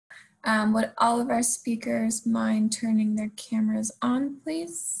Would all of our speakers mind turning their cameras on,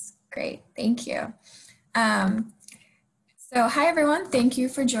 please? Great, thank you. So hi everyone, thank you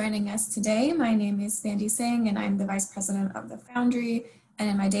for joining us today. My name is Spandana Singh and I'm the Vice President of the Foundry. And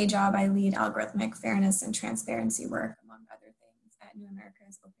in my day job, I lead algorithmic fairness and transparency work, among other things, at New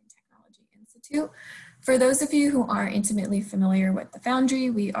America's Open Technology Institute. For those of you who aren't intimately familiar with the Foundry,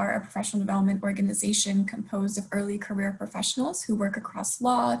 we are a professional development organization composed of early career professionals who work across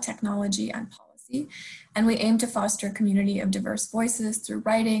law, technology, and policy. And we aim to foster a community of diverse voices through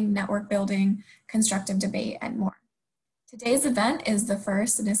writing, network building, constructive debate, and more. Today's event is the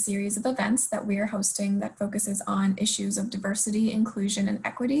first in a series of events that we are hosting that focuses on issues of diversity, inclusion, and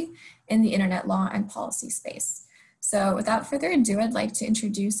equity in the internet law and policy space. So without further ado, I'd like to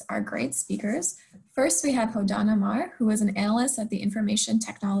introduce our great speakers. First, we have Hodan Omaar, who is an analyst at the Information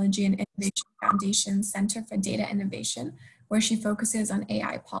Technology and Innovation Foundation Center for Data Innovation, where she focuses on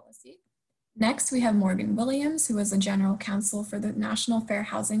AI policy. Next, we have Morgan Williams, who is a general counsel for the National Fair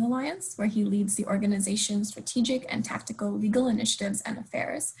Housing Alliance, where he leads the organization's strategic and tactical legal initiatives and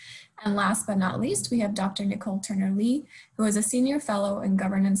affairs. And last but not least, we have Dr. Nicol Turner Lee, who is a senior fellow in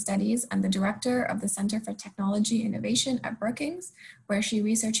governance studies and the director of the Center for Technology Innovation at Brookings, where she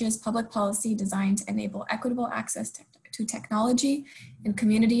researches public policy designed to enable equitable access to technology in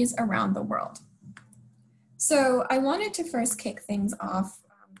communities around the world. So I wanted to first kick things off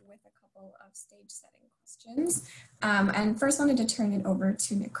stage setting questions. And first wanted to turn it over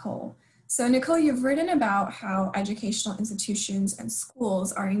to Nicol. So Nicol, you've written about how educational institutions and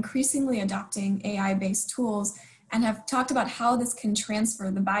schools are increasingly adopting AI-based tools and have talked about how this can transfer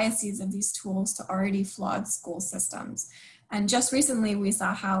the biases of these tools to already flawed school systems. And just recently, we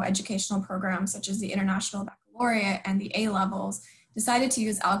saw how educational programs such as the International Baccalaureate and the A-levels decided to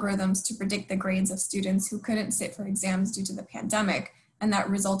use algorithms to predict the grades of students who couldn't sit for exams due to the pandemic, and that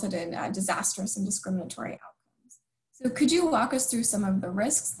resulted in disastrous and discriminatory outcomes. So could you walk us through some of the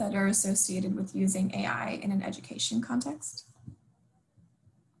risks that are associated with using AI in an education context?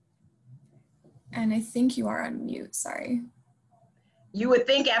 And I think you are on mute, sorry. You would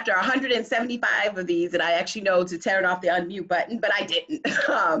think after 175 of these that I actually know to turn off the unmute button, but I didn't.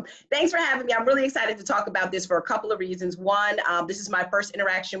 Thanks for having me. I'm really excited to talk about this for a couple of reasons. One, this is my first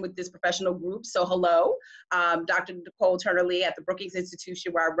interaction with this professional group, so hello. Dr. Nicol Turner Lee at the Brookings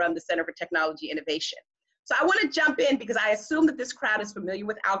Institution, where I run the Center for Technology Innovation. So I want to jump in because I assume that this crowd is familiar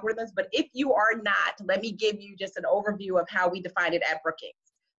with algorithms, but if you are not, let me give you just an overview of how we define it at Brookings.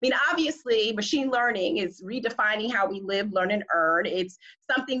 I mean, obviously, machine learning is redefining how we live, learn, and earn. It's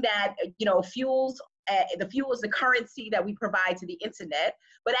something that, fuels the currency that we provide to the internet.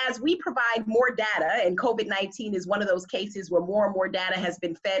 But as we provide more data, and COVID-19 is one of those cases where more and more data has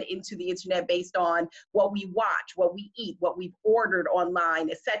been fed into the internet based on what we watch, what we eat, what we've ordered online,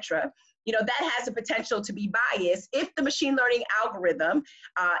 et cetera, that has the potential to be biased if the machine learning algorithm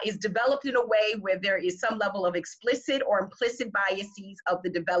is developed in a way where there is some level of explicit or implicit biases of the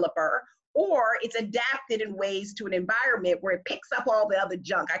developer, or it's adapted in ways to an environment where it picks up all the other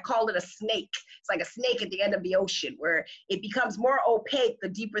junk. I call it a snake. It's like a snake at the end of the ocean where it becomes more opaque the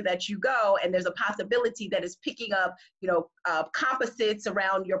deeper that you go, and there's a possibility that it's picking up, composites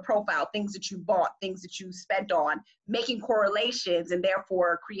around your profile, things that you bought, things that you spent on, making correlations and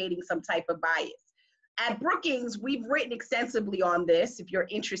therefore creating some type of bias. At Brookings, we've written extensively on this. If you're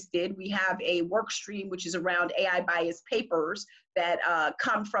interested, we have a work stream which is around AI bias papers that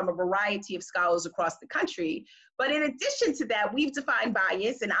come from a variety of scholars across the country. But in addition to that, we've defined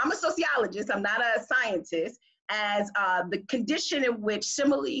bias, and I'm a sociologist, I'm not a scientist, as the condition in which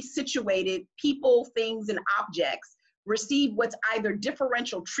similarly situated people, things, and objects receive what's either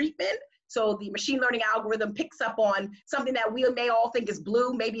differential treatment. So the machine learning algorithm picks up on something that we may all think is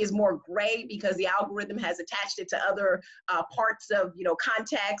blue, maybe is more gray because the algorithm has attached it to other parts of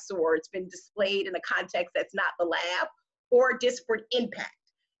context, or it's been displayed in a context that's not the lab, or disparate impact.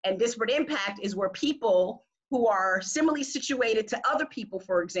 And disparate impact is where people who are similarly situated to other people,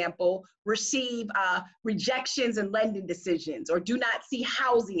 for example, receive rejections and lending decisions, or do not see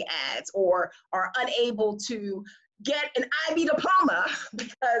housing ads, or are unable to get an IB diploma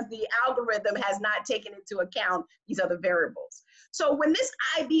because the algorithm has not taken into account these other variables. So when this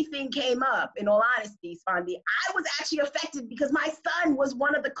IB thing came up, in all honesty, Spandi, I was actually affected because my son was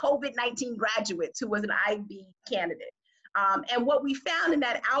one of the COVID-19 graduates who was an IB candidate. And what we found in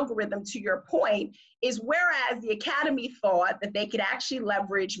that algorithm, to your point, is whereas the academy thought that they could actually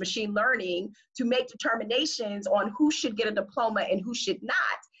leverage machine learning to make determinations on who should get a diploma and who should not,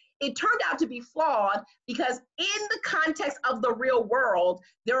 it turned out to be flawed because in the context of the real world,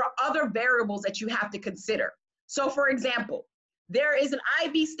 there are other variables that you have to consider. So for example, There is an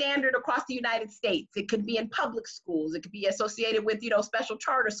IB standard across the United States. It could be in public schools. It could be associated with, special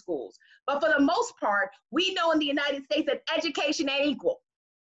charter schools. But for the most part, we know in the United States that education ain't equal.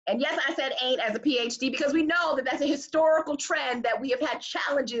 And yes, I said ain't as a PhD because we know that that's a historical trend, that we have had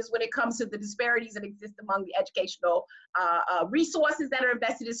challenges when it comes to the disparities that exist among the educational resources that are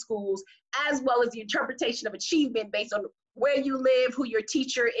invested in schools, as well as the interpretation of achievement based on where you live, who your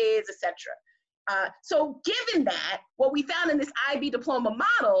teacher is, etc. So given that, what we found in this IB diploma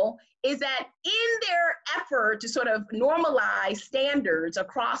model is that in their effort to sort of normalize standards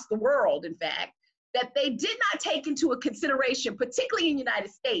across the world, in fact, that they did not take into a consideration, particularly in the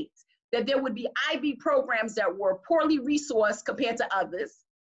United States, that there would be IB programs that were poorly resourced compared to others,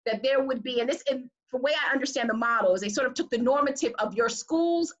 that there would be, and the way I understand the model is they sort of took the normative of your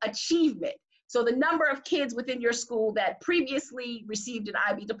school's achievement. So the number of kids within your school that previously received an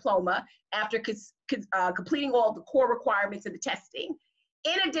IB diploma after completing all the core requirements of the testing,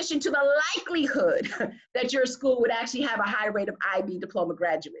 in addition to the likelihood that your school would actually have a high rate of IB diploma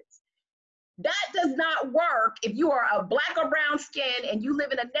graduates. That does not work if you are of Black or brown skin and you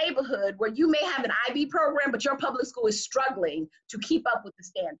live in a neighborhood where you may have an IB program, but your public school is struggling to keep up with the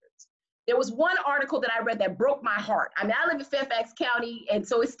standards. There was one article that I read that broke my heart. I mean, I live in Fairfax County, and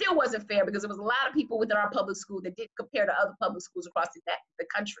so it still wasn't fair because there was a lot of people within our public school that didn't compare to other public schools across the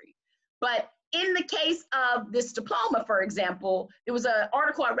country. But in the case of this diploma, for example, there was an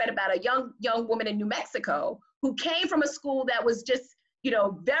article I read about a young woman in New Mexico who came from a school that was just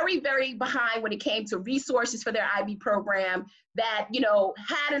very, very behind when it came to resources for their IB program, that,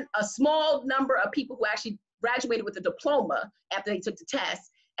 had a small number of people who actually graduated with a diploma after they took the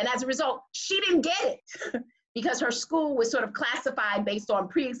test. And as a result, she didn't get it because her school was sort of classified based on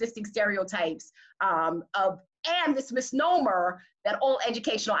pre-existing stereotypes and this misnomer that all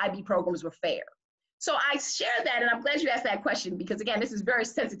educational IB programs were fair. So I share that, and I'm glad you asked that question because, again, this is very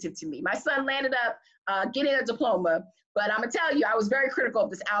sensitive to me. My son landed up getting a diploma, but I'm gonna tell you, I was very critical of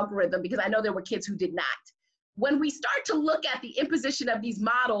this algorithm because I know there were kids who did not. When we start to look at the imposition of these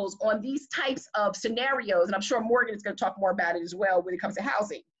models on these types of scenarios, and I'm sure Morgan is gonna talk more about it as well when it comes to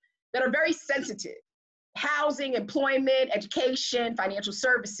housing, that are very sensitive, housing, employment, education, financial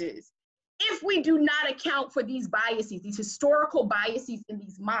services, if we do not account for these biases, these historical biases in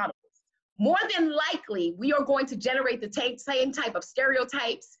these models, more than likely, we are going to generate the same type of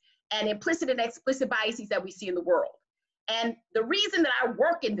stereotypes and implicit and explicit biases that we see in the world. And the reason that I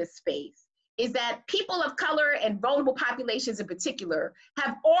work in this space is that people of color and vulnerable populations in particular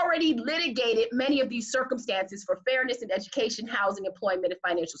have already litigated many of these circumstances for fairness in education, housing, employment, and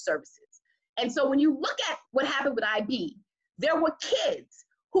financial services. And so when you look at what happened with IB, there were kids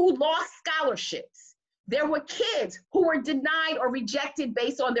who lost scholarships. There were kids who were denied or rejected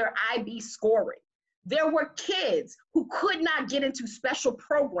based on their IB scoring. There were kids who could not get into special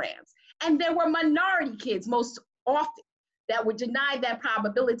programs. And there were minority kids most often that were denied that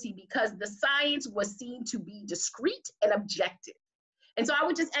probability because the science was seen to be discrete and objective. And so I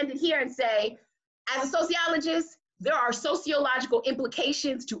would just end it here and say, as a sociologist, there are sociological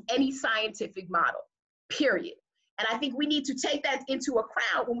implications to any scientific model, period. And I think we need to take that into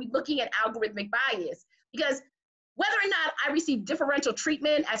account when we're looking at algorithmic bias, because whether or not I receive differential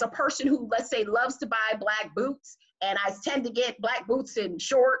treatment as a person who, let's say, loves to buy Black boots, and I tend to get Black boots in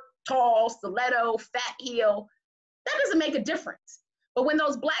short, tall, stiletto, fat heel, that doesn't make a difference. But when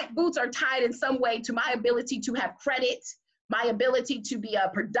those Black boots are tied in some way to my ability to have credit, my ability to be a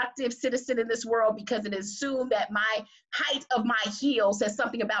productive citizen in this world because it is assumed that my height of my heel says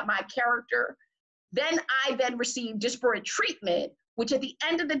something about my character, then I then receive disparate treatment, which at the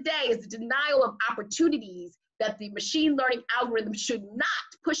end of the day is the denial of opportunities that the machine learning algorithm should not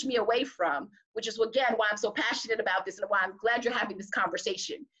push me away from, which is, again, why I'm so passionate about this and why I'm glad you're having this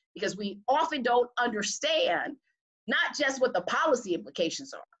conversation, because we often don't understand not just what the policy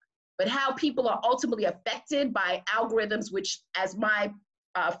implications are, but how people are ultimately affected by algorithms, which, as my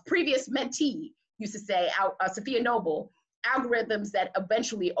previous mentee used to say, Sophia Noble, algorithms that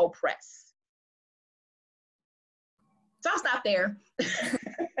eventually oppress. So I'll stop there.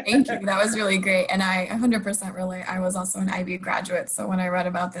 Thank you. That was really great. And I 100% relate. I was also an IB graduate. So when I read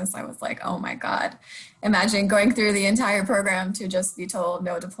about this, I was like, oh my God, imagine going through the entire program to just be told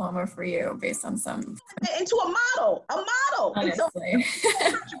no diploma for you based on some. Into a model. Honestly. So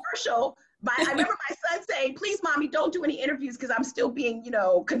controversial. But I remember my son saying, please, mommy, don't do any interviews because I'm still being,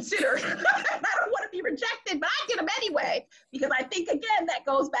 considered. I don't want to be rejected, but I did them anyway. Because I think, again, that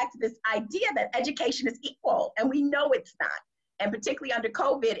goes back to this idea that education is equal, and we know it's not. And particularly under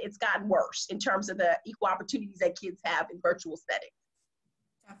COVID, it's gotten worse in terms of the equal opportunities that kids have in virtual settings.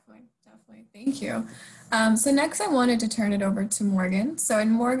 Definitely. Thank you. So next I wanted to turn it over to Morgan. So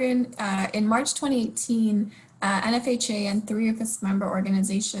in March 2018, NFHA and 3 of its member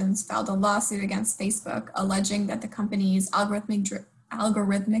organizations filed a lawsuit against Facebook, alleging that the company's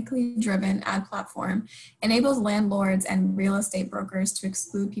algorithmically driven ad platform enables landlords and real estate brokers to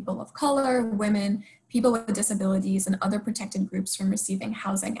exclude people of color, women, people with disabilities, and other protected groups from receiving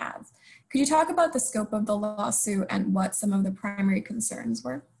housing ads. Could you talk about the scope of the lawsuit and what some of the primary concerns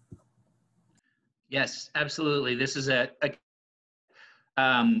were? Yes, absolutely. This is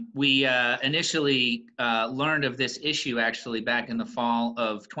we initially learned of this issue actually back in the fall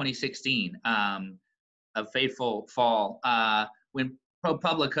of 2016, a fateful fall, when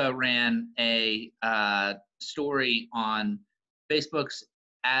ProPublica ran a story on Facebook's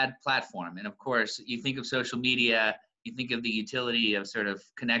ad platform. And of course, you think of social media, you think of the utility of sort of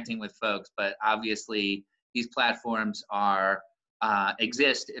connecting with folks, but obviously these platforms are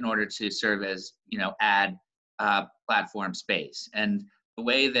exist in order to serve as, ad platform space. And the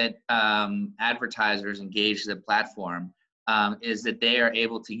way that advertisers engage the platform is that they are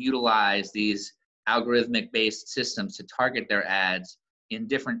able to utilize these algorithmic-based systems to target their ads in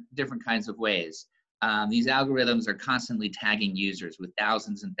different kinds of ways. These algorithms are constantly tagging users with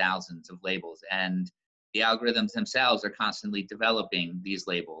thousands and thousands of labels, and the algorithms themselves are constantly developing these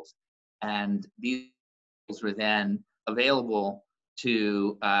labels. And these labels were then available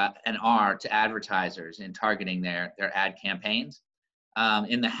to and are to advertisers in targeting their ad campaigns.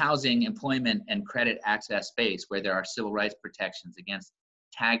 In the housing, employment, and credit access space, where there are civil rights protections against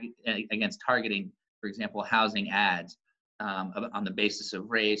targeting, for example, housing ads on the basis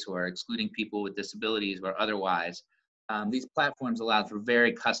of race or excluding people with disabilities or otherwise, these platforms allowed for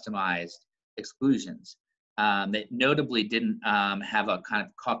very customized exclusions that notably didn't have a kind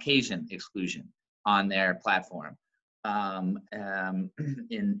of Caucasian exclusion on their platform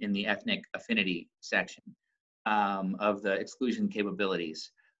in the ethnic affinity section of the exclusion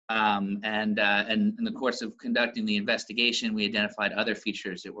capabilities. And in the course of conducting the investigation, we identified other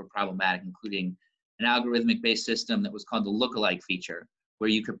features that were problematic, including an algorithmic-based system that was called the lookalike feature, where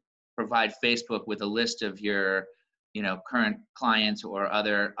you could provide Facebook with a list of your, current clients or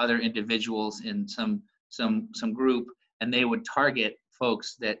other individuals in some group, and they would target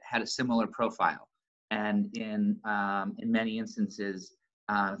folks that had a similar profile, and in many instances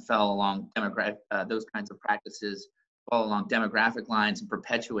fell along those kinds of practices fall along demographic lines and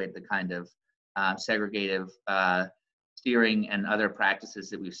perpetuate the kind of segregative steering and other practices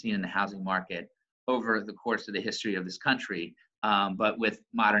that we've seen in the housing market over the course of the history of this country, but with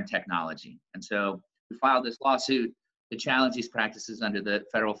modern technology. And so we filed this lawsuit to challenge these practices under the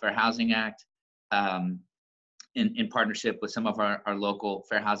Federal Fair Housing Act in partnership with some of our local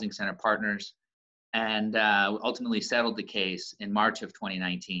Fair Housing Center partners, and ultimately settled the case in March of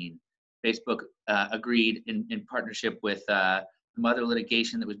 2019. Facebook agreed in partnership with some other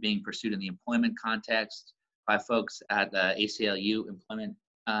litigation that was being pursued in the employment context by folks at the ACLU employment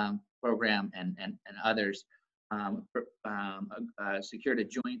program and others, secured a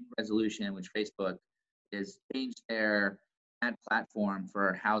joint resolution in which Facebook has changed their ad platform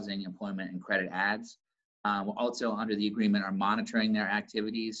for housing, employment, and credit ads. Also under the agreement are monitoring their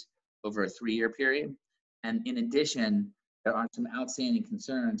activities over a 3-year period. And in addition, there are some outstanding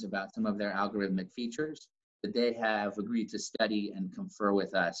concerns about some of their algorithmic features that they have agreed to study and confer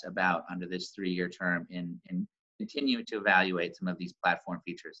with us about under this 3-year term in continue to evaluate some of these platform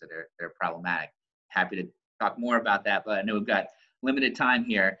features that are problematic. Happy to talk more about that, but I know we've got limited time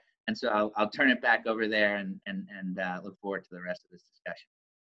here. And so I'll turn it back over there and look forward to the rest of this discussion.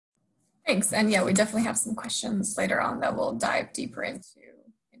 Thanks. And yeah, we definitely have some questions later on that we'll dive deeper into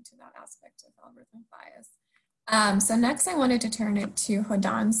that aspect of algorithmic bias. So next I wanted to turn it to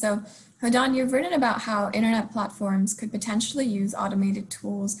Hodan. So Hodan, you've written about how internet platforms could potentially use automated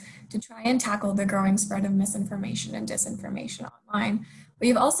tools to try and tackle the growing spread of misinformation and disinformation online. But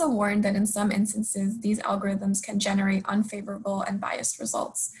you've also warned that in some instances, these algorithms can generate unfavorable and biased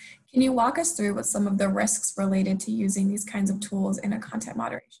results. Can you walk us through what some of the risks related to using these kinds of tools in a content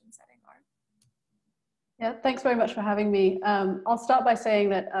moderation setting are? Yeah, thanks very much for having me. I'll start by saying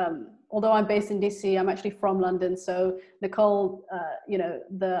that although I'm based in DC, I'm actually from London. So Nicol,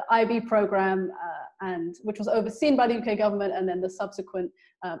 the IB program, which was overseen by the UK government, and then the subsequent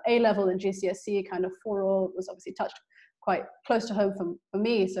A-level and GCSE kind of furor was obviously touched quite close to home for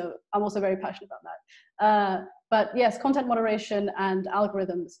me. So I'm also very passionate about that. But yes, content moderation and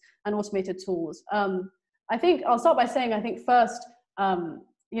algorithms and automated tools. I think I'll start by saying, I think first,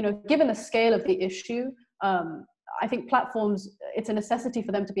 given the scale of the issue, I think platforms, it's a necessity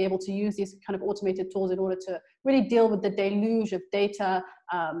for them to be able to use these kind of automated tools in order to really deal with the deluge of data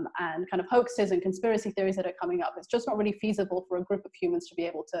and kind of hoaxes and conspiracy theories that are coming up. It's just not really feasible for a group of humans to be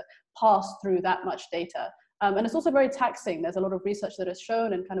able to pass through that much data. And it's also very taxing. There's a lot of research that has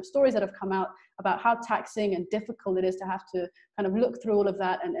shown and kind of stories that have come out about how taxing and difficult it is to have to kind of look through all of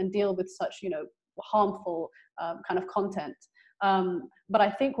that and deal with such, you know, harmful kind of content. But I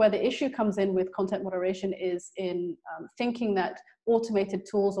think where the issue comes in with content moderation is in thinking that automated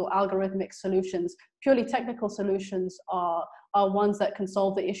tools or algorithmic solutions, purely technical solutions, are ones that can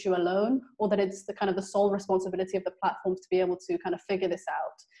solve the issue alone, or that it's the kind of the sole responsibility of the platforms to be able to kind of figure this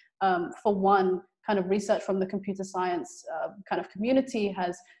out. For one, kind of research from the computer science kind of community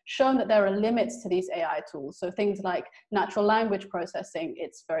has shown that there are limits to these AI tools. So things like natural language processing,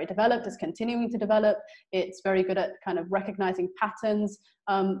 it's very developed, it's continuing to develop, it's very good at kind of recognizing patterns,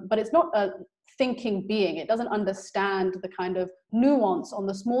 but it's not a thinking being. It doesn't understand the kind of nuance on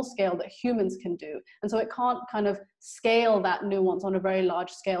the small scale that humans can do. And so it can't kind of scale that nuance on a very large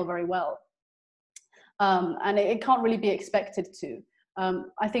scale very well. And it can't really be expected to.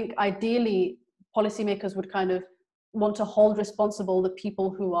 I think ideally, policymakers would kind of want to hold responsible the people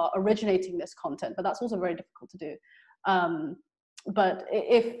who are originating this content, but that's also very difficult to do. But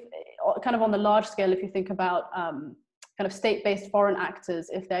if kind of on the large scale, if you think about kind of state-based foreign actors,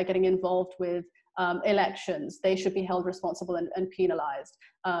 if they're getting involved with elections, they should be held responsible and penalized.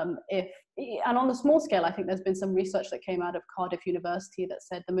 And on the small scale, I think there's been some research that came out of Cardiff University that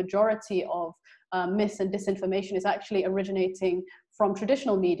said the majority of mis and disinformation is actually originating from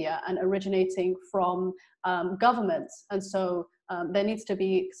traditional media and originating from governments. And so there needs to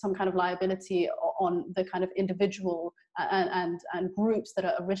be some kind of liability on the kind of individual and groups that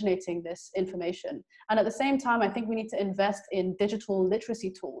are originating this information. And at the same time, I think we need to invest in digital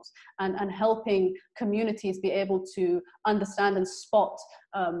literacy tools and helping communities be able to understand and spot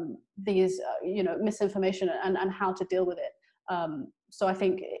these you know, misinformation and how to deal with it. So I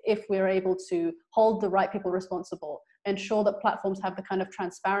think if we're able to hold the right people responsible, ensure that platforms have the kind of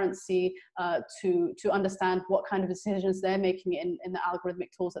transparency to understand what kind of decisions they're making in the algorithmic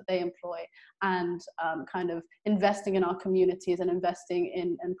tools that they employ, and kind of investing in our communities and investing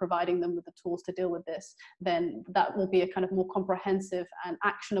in and providing them with the tools to deal with this, then that will be a kind of more comprehensive and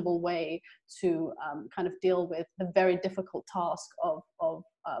actionable way to kind of deal with the very difficult task of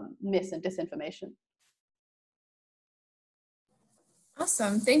mis and disinformation.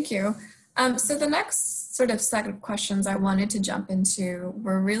 Awesome, thank you. So the next sort of set of questions I wanted to jump into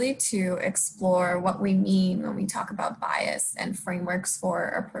were really to explore what we mean when we talk about bias and frameworks for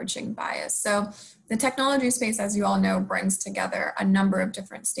approaching bias. So the technology space, as you all know, brings together a number of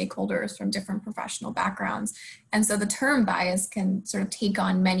different stakeholders from different professional backgrounds. And so the term bias can sort of take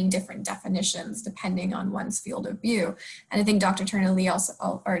on many different definitions depending on one's field of view. And I think Dr. Turner Lee also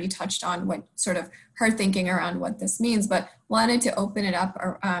already touched on what sort of her thinking around what this means, but wanted to open it up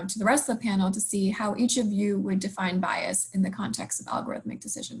to the rest of the panel to see how each of you would define bias in the context of algorithmic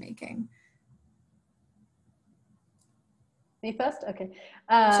decision making. Me first? Okay.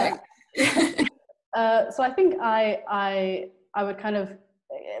 Sure. So I think I would kind of,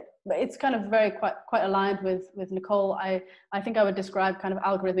 it's kind of quite aligned with Nicole. I think I would describe kind of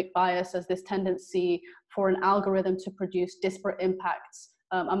algorithmic bias as this tendency for an algorithm to produce disparate impacts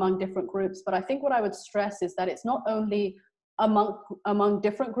among different groups. But I think what I would stress is that it's not only among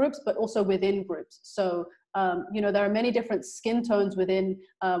different groups, but also within groups. So, you know, there are many different skin tones within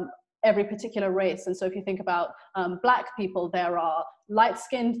every particular race. And so if you think about Black people, there are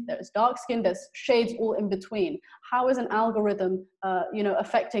light-skinned, there's dark-skinned, there's shades all in between. How is an algorithm, you know,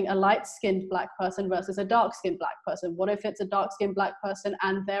 affecting a light-skinned Black person versus a dark-skinned Black person? What if it's a dark-skinned Black person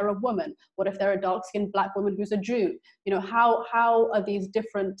and they're a woman? What if they're a dark-skinned Black woman who's a Jew? You know, how are these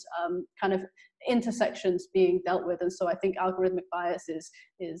different kind of intersections being dealt with? And so I think algorithmic bias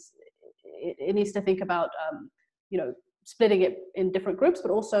it needs to think about, you know, splitting it in different groups,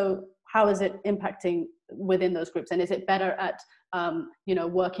 but also how is it impacting within those groups? And is it better at, you know,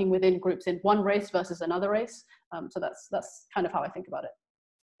 working within groups in one race versus another race? So that's kind of how I think about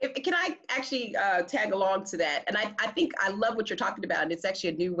it. Can I actually tag along to that? And I think I love what you're talking about, and it's actually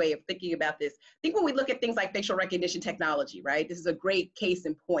a new way of thinking about this. I think when we look at things like facial recognition technology, right? This is a great case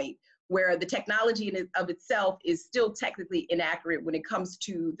in point where the technology in of itself is still technically inaccurate when it comes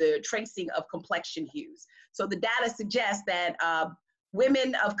to the tracing of complexion hues. So the data suggests that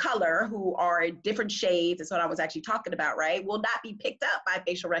women of color who are different shades, that's what I was actually talking about, right, will not be picked up by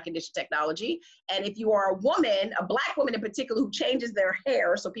facial recognition technology. And if you are a woman, a Black woman in particular, who changes their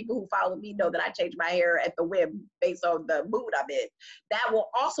hair, so people who follow me know that I change my hair at the whim based on the mood I'm in, that will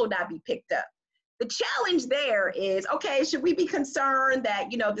also not be picked up. The challenge there is, okay, should we be concerned that,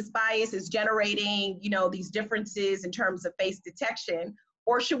 this bias is generating, these differences in terms of face detection?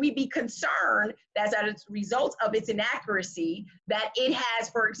 Or should we be concerned that as a result of its inaccuracy, that it has,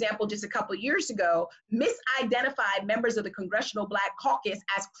 for example, just a couple of years ago, misidentified members of the Congressional Black Caucus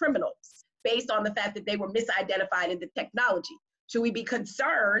as criminals based on the fact that they were misidentified in the technology? Should we be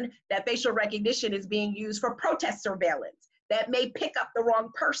concerned that facial recognition is being used for protest surveillance that may pick up the wrong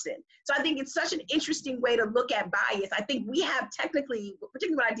person? So I think it's such an interesting way to look at bias. I think we have technically,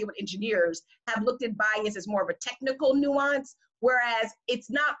 particularly when I deal with engineers, have looked at bias as more of a technical nuance, whereas it's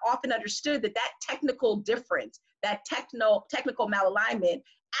not often understood that that technical difference, that technical malalignment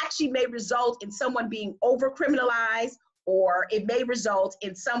actually may result in someone being over-criminalized, or it may result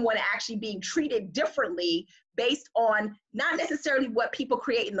in someone actually being treated differently based on not necessarily what people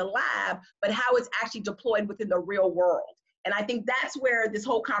create in the lab, but how it's actually deployed within the real world. And I think that's where this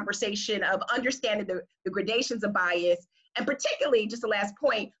whole conversation of understanding the gradations of bias, and particularly, just the last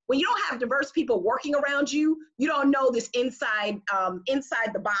point, when you don't have diverse people working around you, you don't know this inside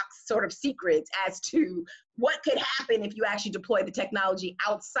the box sort of secrets as to what could happen if you actually deploy the technology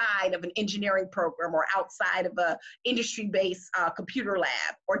outside of an engineering program or outside of a industry-based computer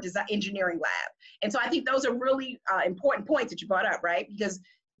lab or design engineering lab. And so I think those are really important points that you brought up, right? Because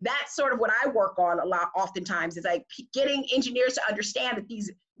that's sort of what I work on a lot oftentimes, is like getting engineers to understand that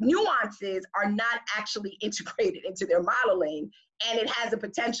these nuances are not actually integrated into their modeling, and it has the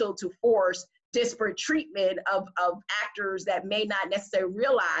potential to force disparate treatment of actors that may not necessarily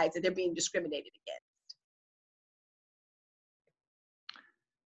realize that they're being discriminated against.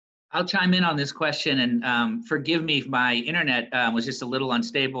 I'll chime in on this question, and forgive me if my internet was just a little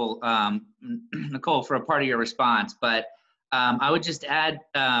unstable, Nicole, for a part of your response, but I would just add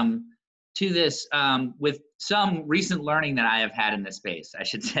to this with some recent learning that I have had in this space, I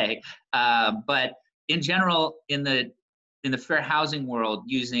should say. But in general, in the fair housing world,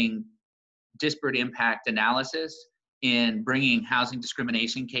 using disparate impact analysis in bringing housing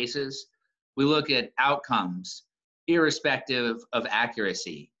discrimination cases, we look at outcomes irrespective of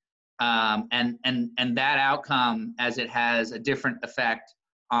accuracy. And that outcome, as it has a different effect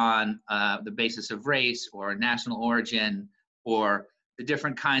on the basis of race or national origin or the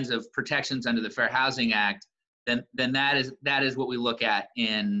different kinds of protections under the Fair Housing Act, then that is what we look at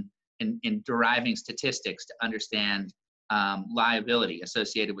in deriving statistics to understand liability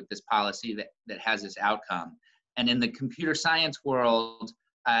associated with this policy that has this outcome. And in the computer science world,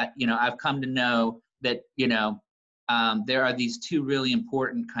 I've come to know that there are these two really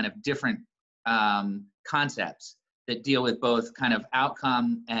important kind of different concepts that deal with both kind of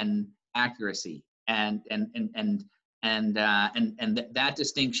outcome and accuracy, and that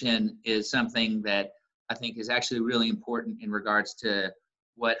distinction is something that I think is actually really important in regards to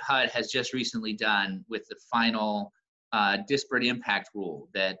what HUD has just recently done with the final disparate impact rule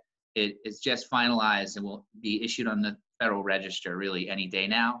that it is just finalized and will be issued on the Federal Register really any day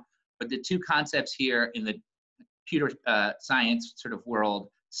now. But the two concepts here in the computer science sort of world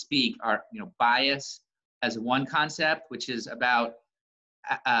speak are, bias as one concept, which is about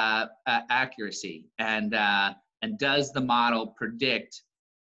accuracy and does the model predict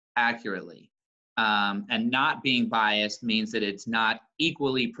accurately? And not being biased means that it's not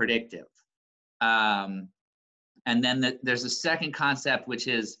equally predictive. And then there's a second concept, which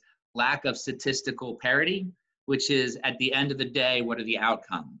is lack of statistical parity, which is at the end of the day, what are the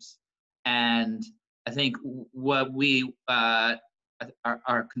outcomes? And I think what we are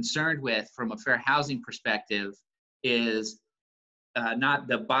concerned with from a fair housing perspective is not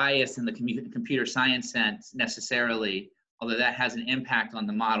the bias in the computer science sense necessarily, although that has an impact on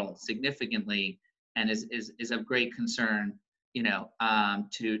the model significantly and is of great concern,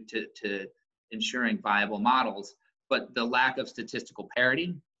 to ensuring viable models, but the lack of statistical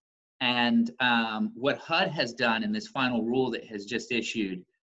parity. And what HUD has done in this final rule that has just issued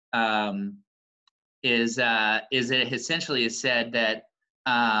is it essentially has said that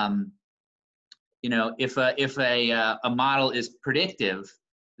if a model is predictive,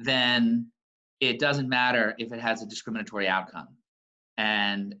 then it doesn't matter if it has a discriminatory outcome,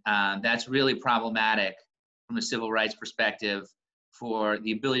 and that's really problematic from a civil rights perspective for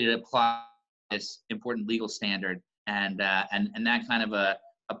the ability to apply this important legal standard, and that kind of a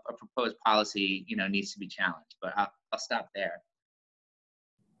proposed policy needs to be challenged. But I'll stop there.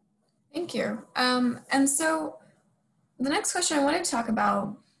 Thank you. And so the next question I want to talk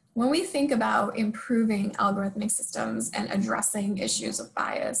about, when we think about improving algorithmic systems and addressing issues of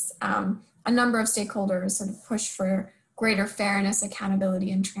bias, a number of stakeholders sort of push for greater fairness,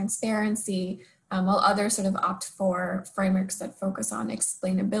 accountability, and transparency. while others sort of opt for frameworks that focus on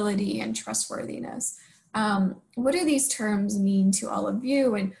explainability and trustworthiness. What do these terms mean to all of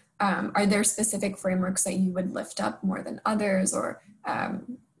you? And are there specific frameworks that you would lift up more than others, or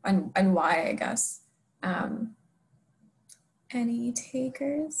and why, I guess? Any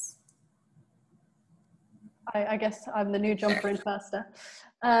takers? I guess I'm the new jumper in first.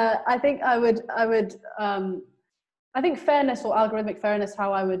 I think I think fairness, or algorithmic fairness,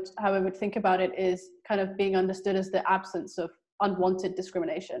 how I would think about it is kind of being understood as the absence of unwanted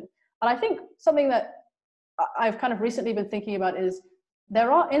discrimination. And I think something that I've kind of recently been thinking about is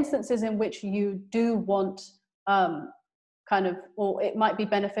there are instances in which you do want kind of, or it might be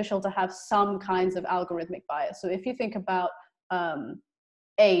beneficial to have some kinds of algorithmic bias. So if you think about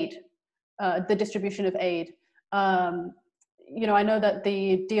aid, the distribution of aid, you know, I know that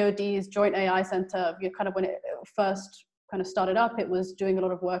the DoD's Joint AI Center, kind of when it first kind of started up, it was doing a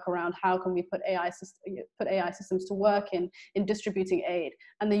lot of work around how can we put AI systems to work in distributing aid.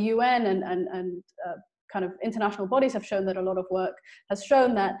 And the UN and kind of international bodies have shown that a lot of work has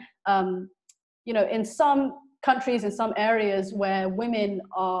shown that, you know, in some countries, in some areas where women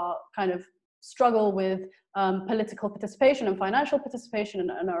are kind of struggle with political participation and financial participation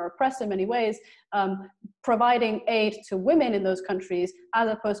and are oppressed in many ways, providing aid to women in those countries as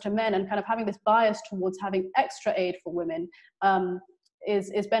opposed to men, and kind of having this bias towards having extra aid for women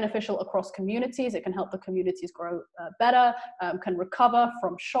is beneficial across communities. It can help the communities grow better, can recover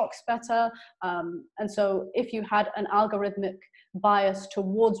from shocks better. And so if you had an algorithmic bias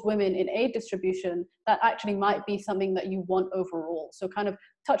towards women in aid distribution, that actually might be something that you want overall. So kind of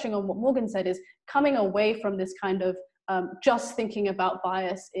touching on what Morgan said is coming away from this kind of just thinking about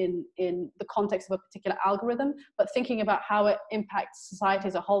bias in the context of a particular algorithm, but thinking about how it impacts society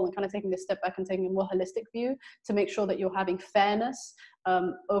as a whole, and kind of taking a step back and taking a more holistic view to make sure that you're having fairness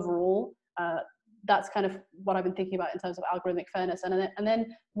overall. That's kind of what I've been thinking about in terms of algorithmic fairness. And then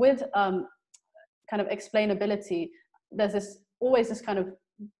with kind of explainability, there's always this kind of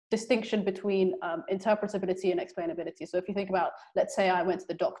distinction between interpretability and explainability. So if you think about, let's say I went to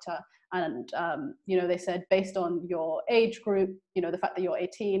the doctor and, you know, they said, based on your age group, you know, the fact that you're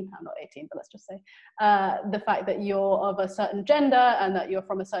 18, I'm not 18, but let's just say, the fact that you're of a certain gender and that you're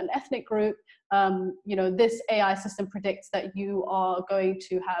from a certain ethnic group, you know, this AI system predicts that you are going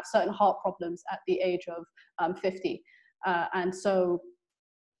to have certain heart problems at the age of 50. And so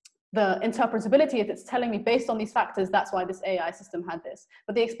the interpretability, if it's telling me based on these factors, that's why this AI system had this.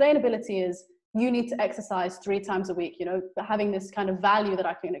 But the explainability is you need to exercise 3 times a week, you know, having this kind of value that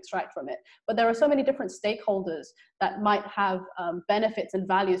I can extract from it. But there are so many different stakeholders that might have benefits and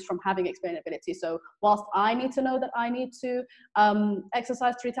values from having explainability. So whilst I need to know that I need to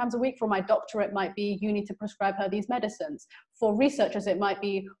exercise 3 times a week, for my doctor, it might be you need to prescribe her these medicines. For researchers, it might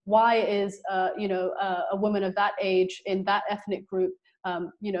be why is, you know, a woman of that age in that ethnic group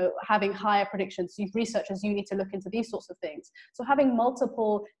you know, having higher predictions. So researchers, you need to look into these sorts of things. So having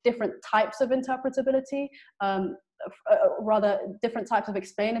multiple different types of interpretability, rather different types of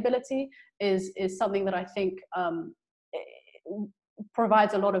explainability is something that I think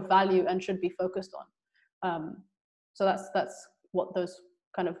provides a lot of value and should be focused on. So that's what those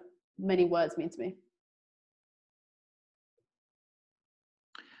kind of many words mean to me.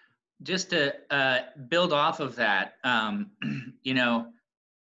 Just to build off of that, you know,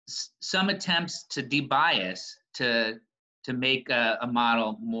 some attempts to debias, to make a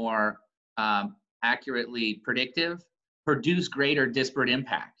model more accurately predictive, produce greater disparate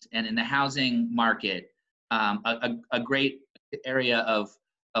impact. And in the housing market, a great area of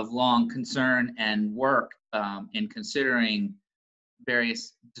long concern and work in considering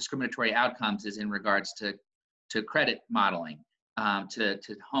various discriminatory outcomes is in regards to credit modeling. To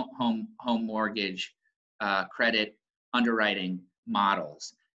home mortgage credit underwriting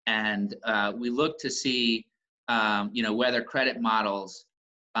models, and we look to see you know, whether credit models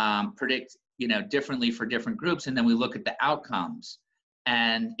predict, you know, differently for different groups, and then we look at the outcomes.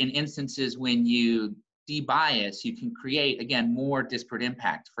 And in instances when you debias, you can create, again, more disparate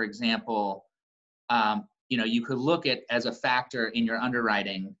impact. For example, you know, you could look at as a factor in your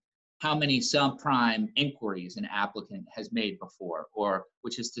underwriting how many subprime inquiries an applicant has made before, or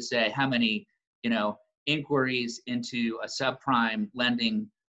which is to say how many, you know, inquiries into a subprime lending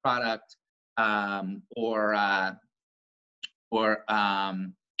product or a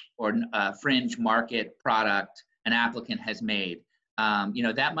fringe market product an applicant has made. You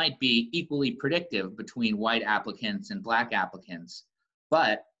know, that might be equally predictive between white applicants and black applicants,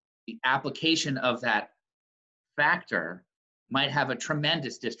 but the application of that factor might have a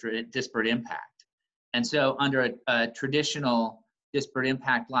tremendous disparate impact. And so under a traditional disparate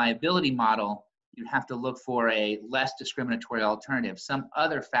impact liability model, you have to look for a less discriminatory alternative, some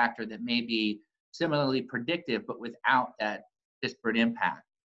other factor that may be similarly predictive, but without that disparate impact.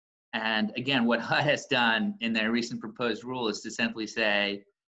 And again, what HUD has done in their recent proposed rule is to simply say,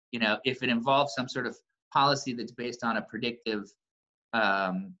 you know, if it involves some sort of policy that's based on a predictive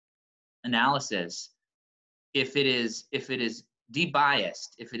analysis, if it is debiased,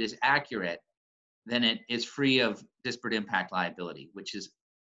 if it is accurate, then it is free of disparate impact liability, which is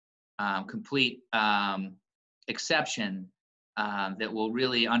complete exception that will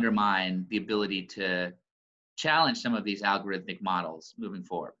really undermine the ability to challenge some of these algorithmic models moving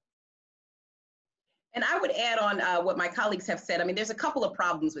forward. And I would add on what my colleagues have said. I mean, there's a couple of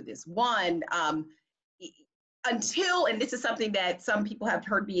problems with this. One, until, and this is something that some people have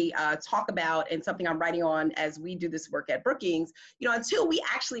heard me talk about and something I'm writing on as we do this work at Brookings, you know, until we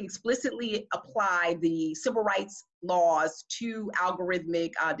actually explicitly apply the civil rights laws to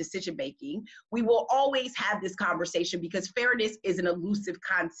algorithmic decision-making, we will always have this conversation because fairness is an elusive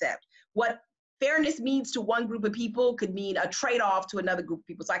concept. What fairness means to one group of people could mean a trade-off to another group of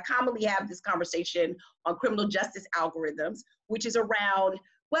people. So I commonly have this conversation on criminal justice algorithms, which is around,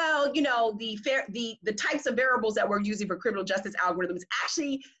 well, you know, the types of variables that we're using for criminal justice algorithms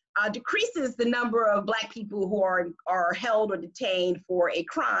actually decreases the number of Black people who are held or detained for a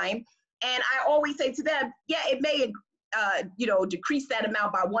crime. And I always say to them, yeah, it may you know, decrease that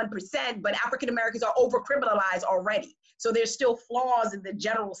amount by 1%, but African Americans are over-criminalized already. So there's still flaws in the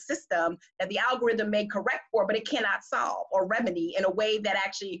general system that the algorithm may correct for, but it cannot solve or remedy in a way that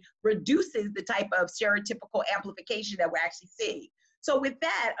actually reduces the type of stereotypical amplification that we're actually seeing. So with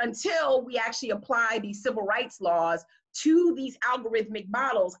that, until we actually apply these civil rights laws to these algorithmic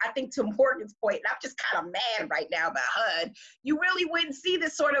models, I think to Morgan's point, and I'm just kind of mad right now about HUD, you really wouldn't see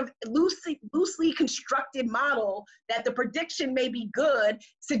this sort of loosely constructed model that the prediction may be good,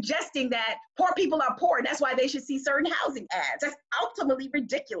 suggesting that poor people are poor and that's why they should see certain housing ads. That's ultimately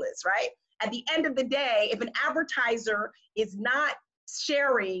ridiculous, right? At the end of the day, if an advertiser is not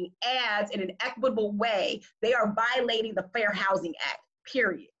sharing ads in an equitable way, they are violating the Fair Housing Act,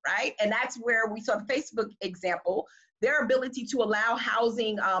 period, right? And that's where we saw the Facebook example. Their ability to allow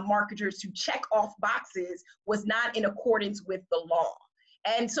housing marketers to check off boxes was not in accordance with the law.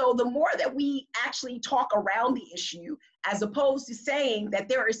 And so the more that we actually talk around the issue, as opposed to saying that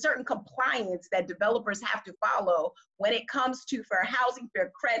there is certain compliance that developers have to follow when it comes to fair housing,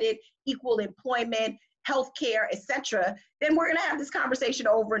 fair credit, equal employment, healthcare, et cetera, then we're gonna have this conversation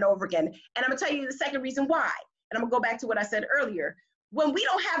over and over again. And I'm gonna tell you the second reason why. And I'm gonna go back to what I said earlier. When we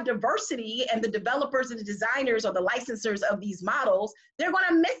don't have diversity and the developers and the designers or the licensors of these models, they're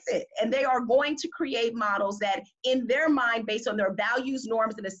gonna miss it. And they are going to create models that in their mind, based on their values,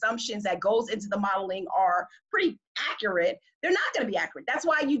 norms, and assumptions that goes into the modeling are pretty accurate. They're not gonna be accurate. That's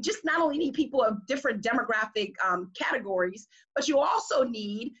why you just not only need people of different demographic categories, but you also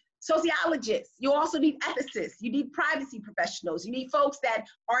need sociologists, you also need ethicists, you need privacy professionals, you need folks that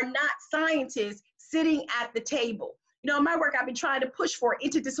are not scientists sitting at the table. You know, in my work, I've been trying to push for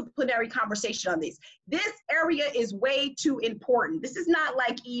interdisciplinary conversation on this. This area is way too important. This is not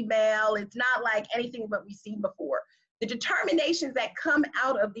like email. It's not like anything that we've seen before. The determinations that come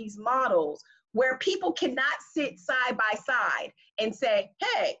out of these models where people cannot sit side by side and say,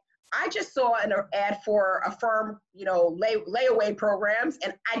 hey, I just saw an ad for a firm, you know, layaway programs,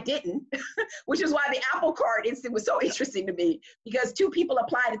 and I didn't, which is why the Apple Card incident was so interesting to me, because two people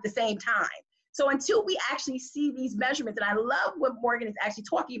applied at the same time. So until we actually see these measurements, and I love what Morgan is actually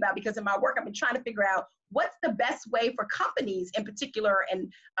talking about, because in my work, I've been trying to figure out what's the best way for companies in particular and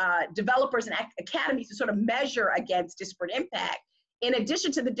developers and academies to sort of measure against disparate impact. In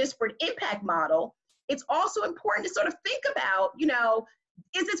addition to the disparate impact model, it's also important to sort of think about, you know,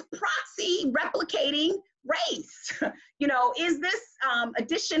 is this proxy replicating race? You know, is this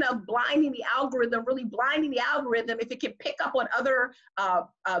addition of blinding the algorithm really blinding the algorithm if it can pick up on other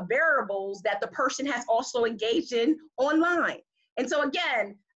variables that the person has also engaged in online? And so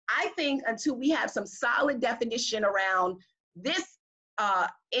again, I think until we have some solid definition around this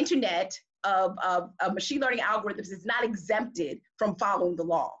internet of machine learning algorithms is not exempted from following the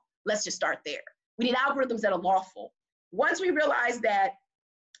law. Let's just start there. We need algorithms that are lawful. Once we realize that,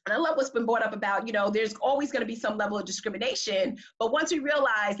 and I love what's been brought up about, you know, there's always going to be some level of discrimination, but once we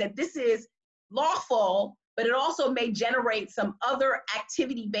realize that this is lawful, but it also may generate some other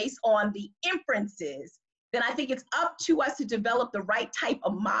activity based on the inferences, then I think it's up to us to develop the right type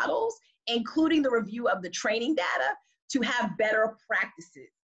of models, including the review of the training data, to have better practices.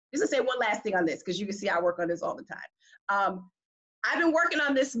 Just to say one last thing on this, because you can see I work on this all the time. I've been working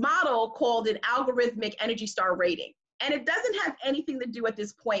on this model called an algorithmic Energy Star rating. And it doesn't have anything to do at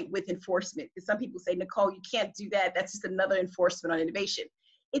this point with enforcement. Because some people say, Nicole, you can't do that. That's just another enforcement on innovation.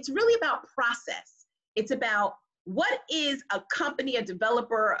 It's really about process. It's about what is a company, a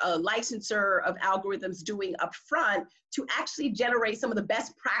developer, a licensor of algorithms doing upfront to actually generate some of the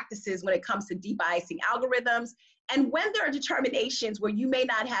best practices when it comes to debiasing algorithms. And when there are determinations where you may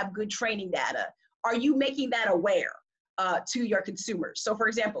not have good training data, are you making that aware to your consumers? So for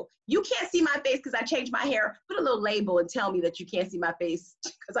example, you can't see my face because I changed my hair. Put a little label and tell me that you can't see my face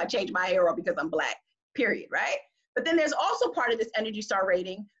because I changed my hair or because I'm Black, period, right? But then there's also part of this Energy Star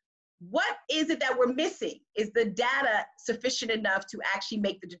rating. What is it that we're missing? Is the data sufficient enough to actually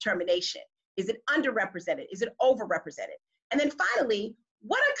make the determination? Is it underrepresented? Is it overrepresented? And then finally,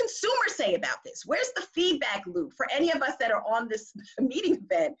 what do consumers say about this? Where's the feedback loop for any of us that are on this meeting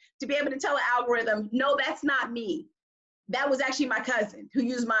event to be able to tell an algorithm, no, that's not me. That was actually my cousin who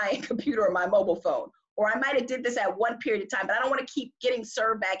used my computer or my mobile phone. Or I might have did this at one period of time, but I don't want to keep getting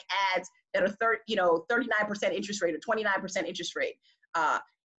served back ads that are 39% interest rate or 29% interest rate.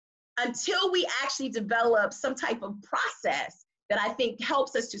 Until we actually develop some type of process that I think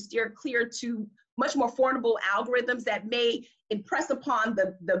helps us to steer clear to much more affordable algorithms that may impress upon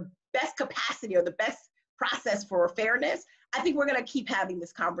the best capacity or the best process for fairness, I think we're going to keep having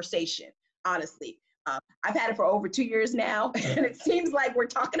this conversation, honestly. I've had it for over 2 years now, and it seems like we're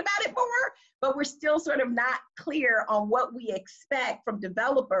talking about it more, but we're still sort of not clear on what we expect from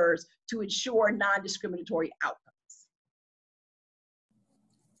developers to ensure non-discriminatory outcomes.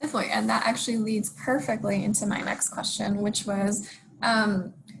 Definitely, and that actually leads perfectly into my next question, which was,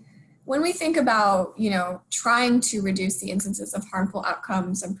 when we think about, trying to reduce the instances of harmful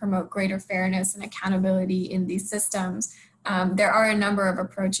outcomes and promote greater fairness and accountability in these systems, there are a number of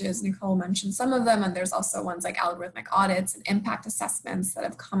approaches. Nicole mentioned some of them, and there's also ones like algorithmic audits and impact assessments that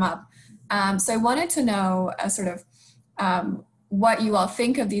have come up. So I wanted to know what you all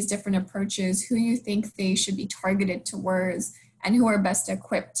think of these different approaches, who you think they should be targeted towards, and who are best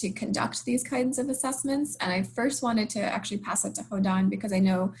equipped to conduct these kinds of assessments. And I first wanted to actually pass it to Hodan because I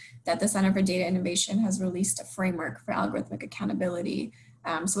know that the Center for Data Innovation has released a framework for algorithmic accountability.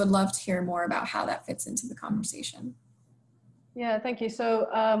 So I'd love to hear more about how that fits into the conversation. Yeah, thank you. So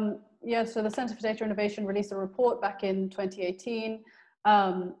so the Center for Data Innovation released a report back in 2018.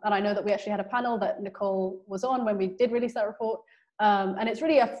 And I know that we actually had a panel that Nicole was on when we did release that report. And it's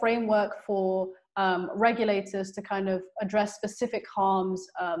really a framework for regulators to kind of address specific harms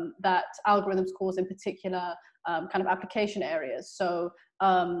that algorithms cause in particular kind of application areas. So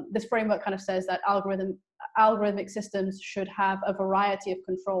this framework kind of says that algorithmic systems should have a variety of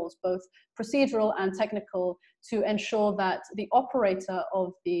controls, both procedural and technical, to ensure that the operator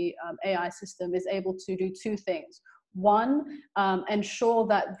of the AI system is able to do two things. One, ensure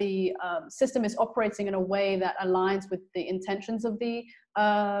that the system is operating in a way that aligns with the intentions of the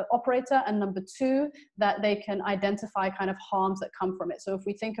operator, and number two, that they can identify kind of harms that come from it. So if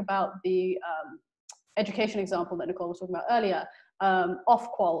we think about the education example that Nicole was talking about earlier,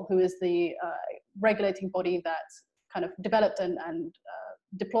 Ofqual, who is the regulating body that kind of developed and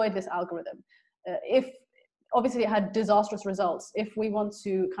deployed this algorithm, if obviously it had disastrous results. If we want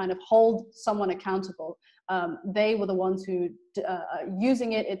to kind of hold someone accountable, they were the ones who,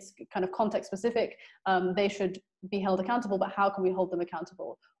 using it, it's kind of context specific, they should be held accountable, but how can we hold them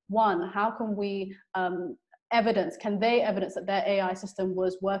accountable? One, how can we can they evidence that their AI system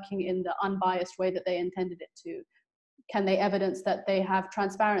was working in the unbiased way that they intended it to? Can they evidence that they have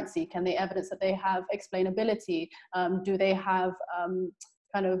transparency? Can they evidence that they have explainability? Do they have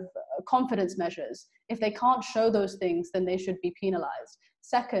kind of confidence measures? If they can't show those things, then they should be penalized.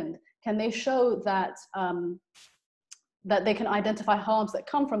 Second, can they show that that they can identify harms that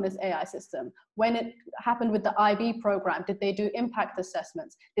come from this AI system? When it happened with the IB program, did they do impact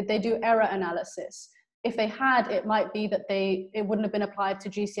assessments? Did they do error analysis? If they had, it might be that it wouldn't have been applied to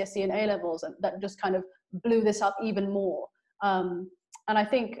GCSE and A-levels, and that just kind of blew this up even more. And I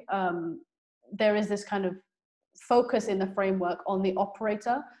think there is this kind of focus in the framework on the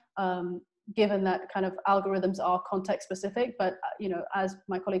operator, given that kind of algorithms are context specific. But as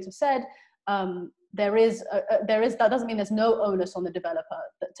my colleagues have said, that doesn't mean there's no onus on the developer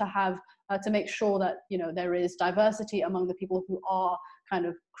to have to make sure that there is diversity among the people who are kind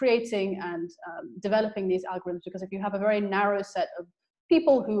of creating and developing these algorithms. Because if you have a very narrow set of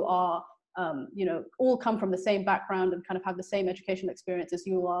people who are all come from the same background and kind of have the same educational experiences,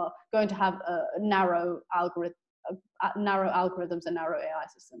 you are going to have narrow algorithms and narrow AI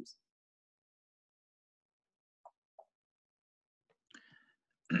systems.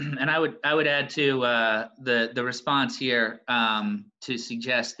 And I would add to the response here to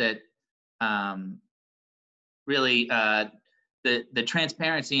suggest that really the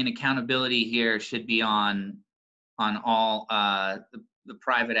transparency and accountability here should be on all the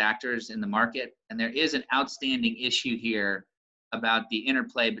private actors in the market. And there is an outstanding issue here about the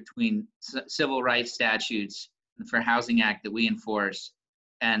interplay between civil rights statutes, the Fair Housing Act that we enforce,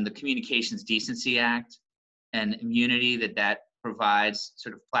 and the Communications Decency Act and immunity that provides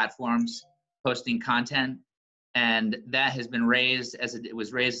sort of platforms posting content. And that has been raised it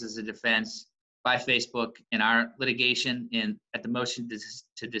was raised as a defense by Facebook in our litigation at the motion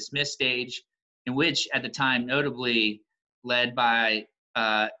to dismiss stage, in which at the time, notably led by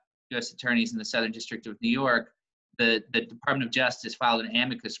U.S. attorneys in the Southern District of New York, the Department of Justice filed an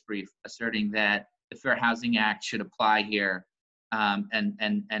amicus brief asserting that the Fair Housing Act should apply here, and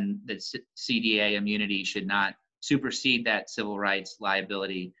that CDA immunity should not supersede that civil rights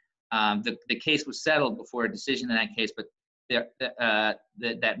liability. The case was settled before a decision in that case, but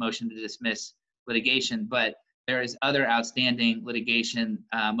that motion to dismiss litigation. But there is other outstanding litigation,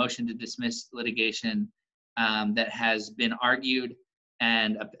 motion to dismiss litigation that has been argued,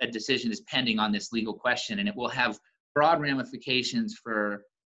 and a decision is pending on this legal question, and it will have broad ramifications for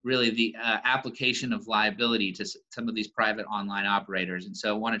really the application of liability to some of these private online operators. And so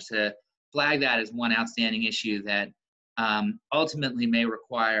I wanted to flag that as one outstanding issue that ultimately may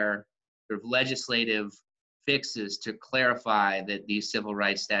require sort of legislative fixes to clarify that these civil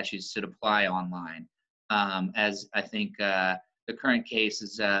rights statutes should apply online, as I think the current case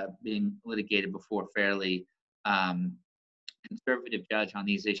is being litigated before a fairly conservative judge on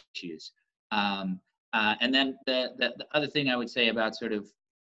these issues. And then the other thing I would say about sort of,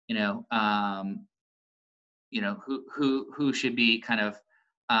 who should be kind of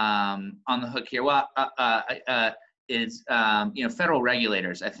on the hook here. Well, is federal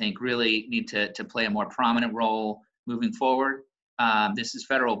regulators, I think, really need to play a more prominent role moving forward. This is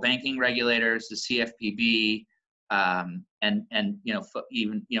federal banking regulators, the CFPB, and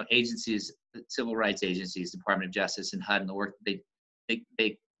even agencies, civil rights agencies, Department of Justice and HUD, and the work that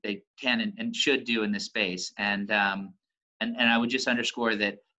they can and should do in this space. And I would just underscore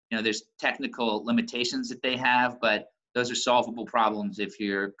that there's technical limitations that they have, but those are solvable problems if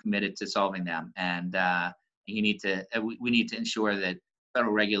you're committed to solving them. And we need to ensure that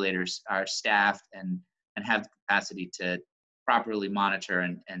federal regulators are staffed and have the capacity to properly monitor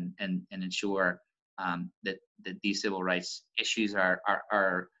and ensure that these civil rights issues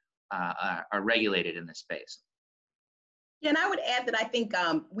are regulated in this space. Yeah, and I would add that I think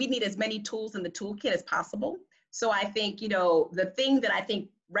we need as many tools in the toolkit as possible. So I think, the thing that I think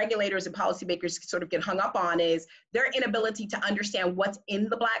regulators and policymakers sort of get hung up on is their inability to understand what's in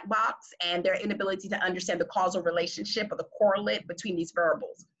the black box and their inability to understand the causal relationship or the correlate between these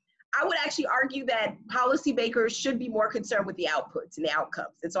variables. I would actually argue that policymakers should be more concerned with the outputs and the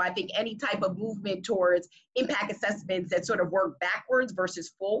outcomes. And so I think any type of movement towards impact assessments that sort of work backwards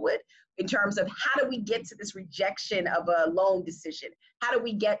versus forward in terms of how do we get to this rejection of a loan decision? How do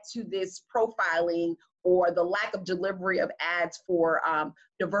we get to this profiling or the lack of delivery of ads for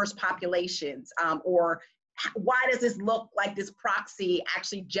diverse populations? Or why does this look like this proxy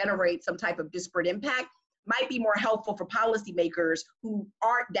actually generates some type of disparate impact? Might be more helpful for policymakers who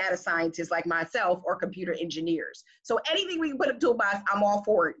aren't data scientists like myself or computer engineers. So anything we can put in toolbox, I'm all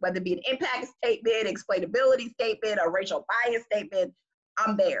for it, whether it be an impact statement, explainability statement, or racial bias statement,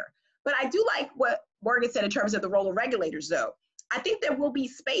 I'm there. But I do like what Morgan said in terms of the role of regulators, though. I think there will be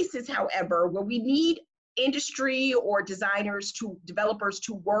spaces, however, where we need industry or developers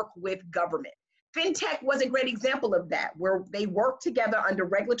to work with government. FinTech was a great example of that, where they worked together under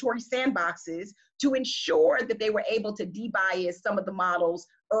regulatory sandboxes to ensure that they were able to debias some of the models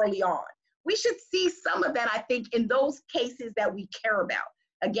early on. We should see some of that, I think, in those cases that we care about.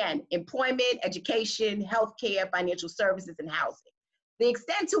 Again, employment, education, healthcare, financial services, and housing. The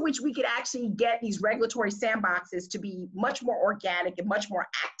extent to which we could actually get these regulatory sandboxes to be much more organic and much more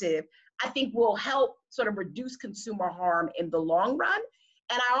active, I think will help sort of reduce consumer harm in the long run.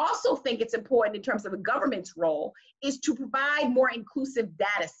 And I also think it's important in terms of the government's role is to provide more inclusive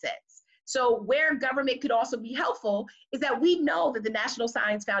data sets. So where government could also be helpful is that we know that the National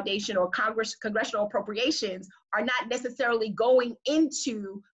Science Foundation or congressional appropriations are not necessarily going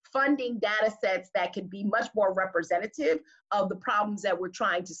into funding data sets that can be much more representative of the problems that we're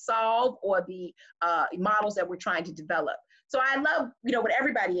trying to solve or the models that we're trying to develop. So I love, what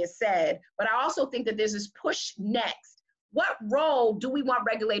everybody has said, but I also think that there's this push next. What role do we want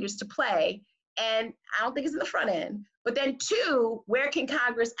regulators to play? And I don't think it's in the front end. But then two, where can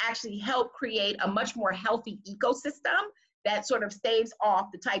Congress actually help create a much more healthy ecosystem that sort of staves off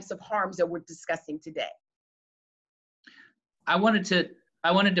the types of harms that we're discussing today? I wanted to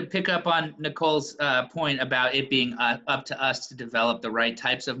I wanted to pick up on Nicole's point about it being up to us to develop the right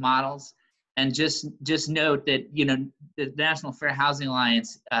types of models, and just note that, you know, the National Fair Housing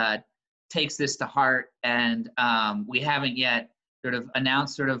Alliance takes this to heart, and we haven't yet sort of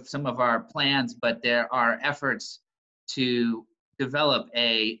announced sort of some of our plans, but there are efforts to develop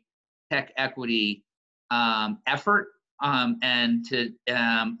a tech equity effort, and to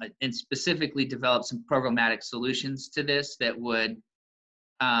and specifically develop some programmatic solutions to this that would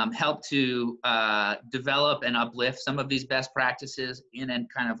help to develop and uplift some of these best practices in a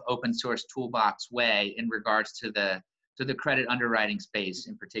kind of open source toolbox way in regards to the credit underwriting space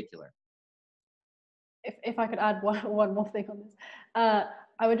in particular. If I could add one more thing on this,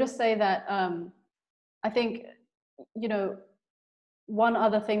 I would just say that I think, you know, one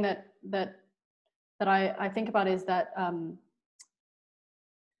other thing that I think about is that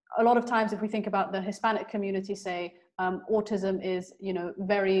a lot of times, if we think about the Hispanic community, say, autism is, you know,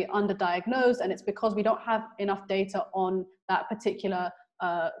 very underdiagnosed, and it's because we don't have enough data on that particular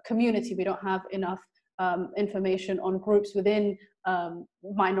community. We don't have enough information on groups within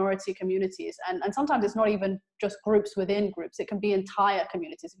minority communities, and sometimes it's not even just groups within groups. It can be entire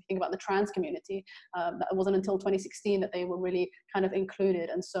communities. If you think about the trans community, that wasn't until 2016 that they were really kind of included.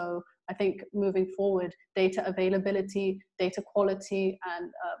 And so I think moving forward, data availability, data quality,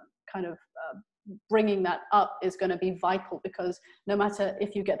 and kind of bringing that up is going to be vital, because no matter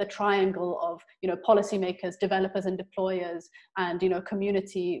if you get the triangle of, you know, policymakers, developers and deployers, and, you know,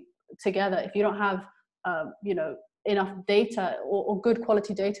 community together, if you don't have you know, enough data or good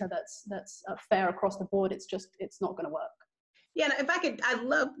quality data that's fair across the board, it's not going to work. Yeah, and if I could, I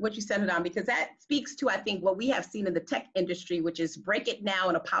love what you said, Hodan, because that speaks to, I think, what we have seen in the tech industry, which is break it now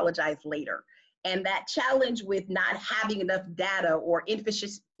and apologize later. And that challenge with not having enough data or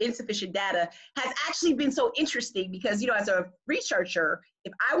insufficient data has actually been so interesting, because, you know, as a researcher,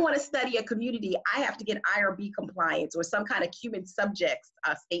 if I want to study a community, I have to get IRB compliance or some kind of human subjects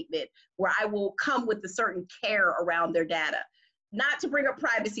statement where I will come with a certain care around their data. Not to bring up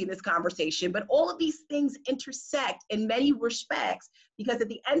privacy in this conversation, but all of these things intersect in many respects, because at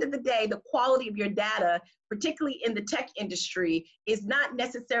the end of the day, the quality of your data, particularly in the tech industry, is not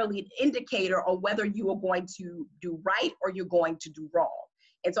necessarily an indicator on whether you are going to do right or you're going to do wrong.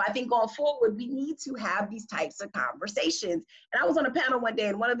 And so I think going forward, we need to have these types of conversations. And I was on a panel one day,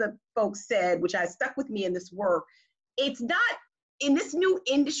 and one of the folks said, which has stuck with me in this work, it's not, in this new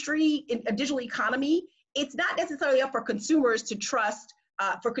industry, in a digital economy, it's not necessarily up for consumers to trust,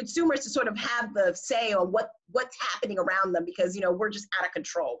 for consumers to sort of have the say on what's happening around them, because, you know, we're just out of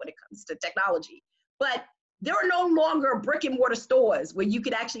control when it comes to technology. But there are no longer brick and mortar stores where you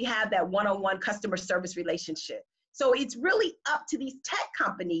could actually have that one-on-one customer service relationship. So it's really up to these tech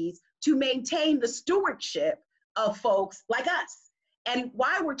companies to maintain the stewardship of folks like us. And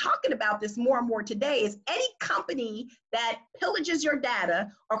why we're talking about this more and more today is any company that pillages your data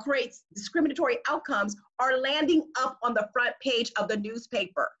or creates discriminatory outcomes are landing up on the front page of the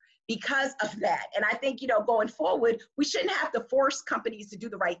newspaper because of that. And I think, you know, going forward, we shouldn't have to force companies to do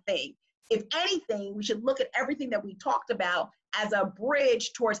the right thing. If anything, we should look at everything that we talked about as a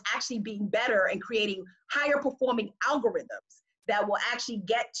bridge towards actually being better and creating higher performing algorithms that will actually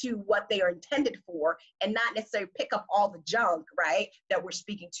get to what they are intended for, and not necessarily pick up all the junk, right, that we're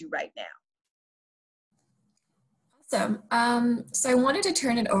speaking to right now. Awesome. So I wanted to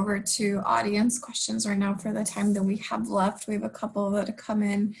turn it over to audience questions right now for the time that we have left. We have a couple that have come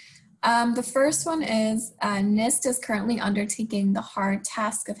in. The first one is, NIST is currently undertaking the hard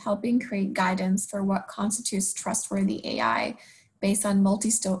task of helping create guidance for what constitutes trustworthy AI based on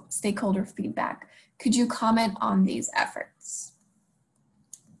multi-stakeholder feedback. Could you comment on these efforts?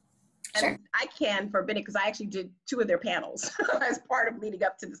 Sure. I can for a minute, because I actually did 2 of their panels as part of leading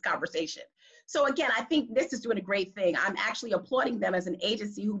up to this conversation. So again, I think this is doing a great thing. I'm actually applauding them as an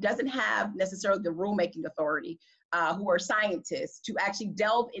agency who doesn't have necessarily the rulemaking authority, who are scientists, to actually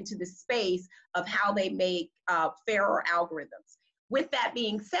delve into the space of how they make fairer algorithms. With that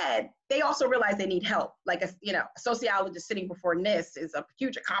being said, they also realize they need help. Like a sociologist sitting before NIST is a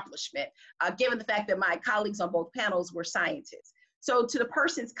huge accomplishment, given the fact that my colleagues on both panels were scientists. So to the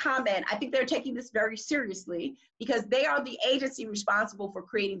person's comment, I think they're taking this very seriously, because they are the agency responsible for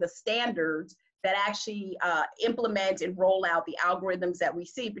creating the standards that actually implement and roll out the algorithms that we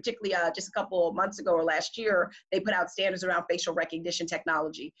see. Particularly just a couple of months ago or last year, they put out standards around facial recognition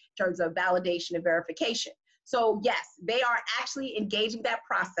technology in terms of validation and verification. So yes, they are actually engaging that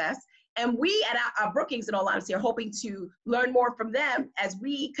process. And we at Brookings, in all honesty, are hoping to learn more from them as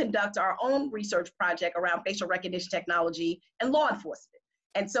we conduct our own research project around facial recognition technology and law enforcement.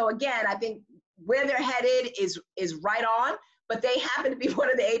 And so again, I think where they're headed is right on, but they happen to be one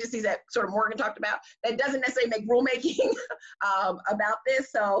of the agencies that sort of Morgan talked about that doesn't necessarily make rulemaking about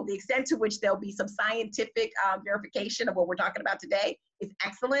this. So the extent to which there'll be some scientific verification of what we're talking about today is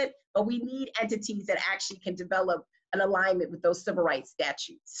excellent, but we need entities that actually can develop an alignment with those civil rights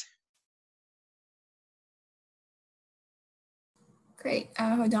statutes. Great.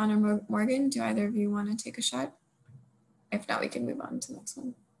 Hodan or Morgan, do either of you want to take a shot? If not, we can move on to the next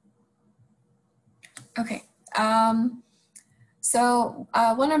one. Okay. So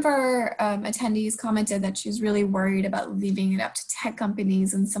one of our attendees commented that she was really worried about leaving it up to tech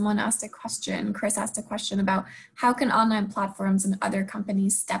companies, and someone asked a question, Chris asked a question about how can online platforms and other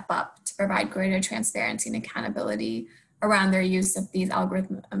companies step up to provide greater transparency and accountability around their use of these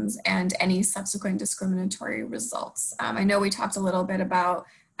algorithms and any subsequent discriminatory results. I know we talked a little bit about,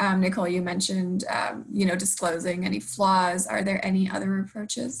 Nicole, you mentioned, disclosing any flaws. Are there any other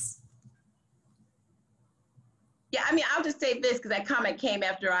approaches? Yeah, I mean, I'll just say this because that comment came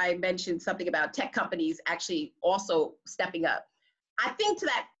after I mentioned something about tech companies actually also stepping up. I think to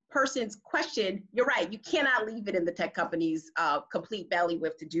that person's question, you're right, you cannot leave it in the tech companies' complete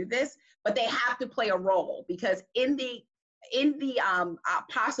bailiwick to do this, but they have to play a role, because in the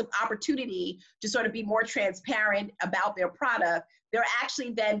possible opportunity to sort of be more transparent about their product, they're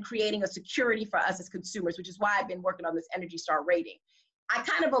actually then creating a security for us as consumers, which is why I've been working on this Energy Star rating. I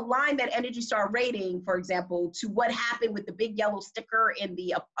kind of align that Energy Star rating, for example, to what happened with the big yellow sticker in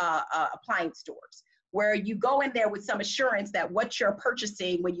the appliance stores, where you go in there with some assurance that what you're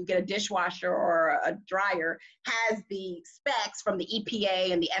purchasing when you get a dishwasher or a dryer has the specs from the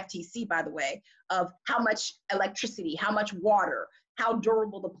EPA and the FTC, by the way, of how much electricity, how much water, how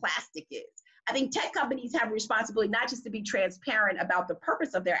durable the plastic is. I think tech companies have a responsibility not just to be transparent about the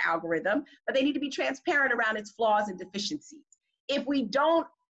purpose of their algorithm, but they need to be transparent around its flaws and deficiencies. If we don't,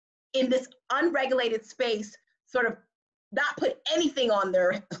 in this unregulated space, sort of not put anything on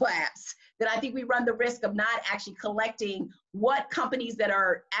their laps, then I think we run the risk of not actually collecting what companies that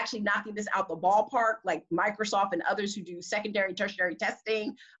are actually knocking this out the ballpark, like Microsoft and others who do secondary, tertiary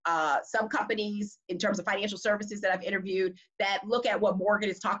testing, some companies in terms of financial services that I've interviewed that look at what Morgan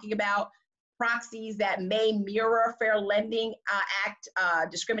is talking about, proxies that may mirror Fair Lending Act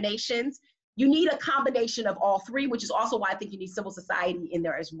discriminations. You need a combination of all three, which is also why I think you need civil society in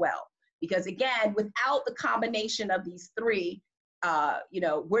there as well. Because again, without the combination of these three,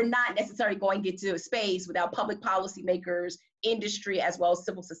 we're not necessarily going to get to a space without public policymakers, industry, as well as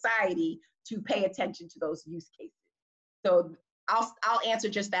civil society to pay attention to those use cases. So I'll answer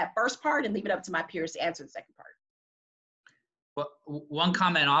just that first part and leave it up to my peers to answer the second part. Well, one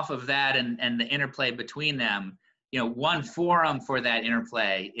comment off of that and the interplay between them, one forum for that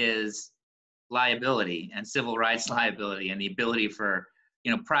interplay is liability and civil rights liability, and the ability for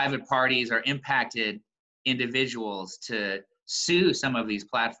private parties or impacted individuals to sue some of these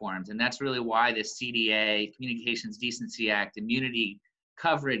platforms. And that's really why the CDA, Communications Decency Act, immunity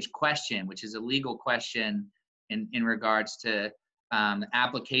coverage question, which is a legal question in regards to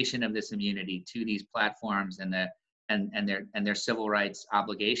application of this immunity to these platforms and their civil rights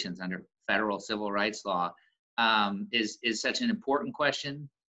obligations under federal civil rights law, is such an important question.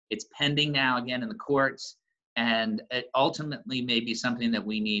 It's pending now again in the courts, and it ultimately may be something that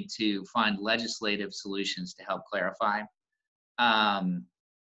we need to find legislative solutions to help clarify.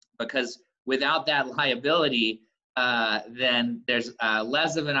 Because without that liability, then there's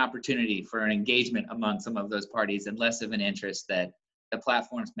less of an opportunity for an engagement among some of those parties and less of an interest that the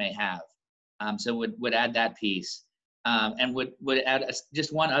platforms may have. So would add that piece, and would add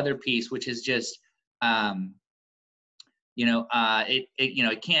just one other piece, which is just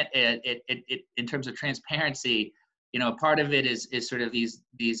it can't in terms of transparency, part of it is sort of these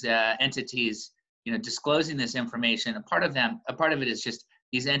entities disclosing this information. A part of it is just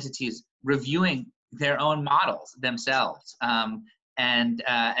these entities reviewing their own models themselves, and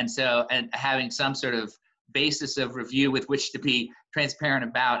having some sort of basis of review with which to be transparent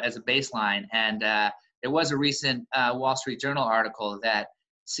about as a baseline. And there was a recent Wall Street Journal article that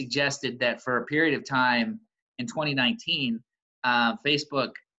suggested that for a period of time in 2019,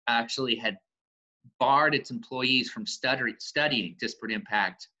 Facebook actually had barred its employees from studying disparate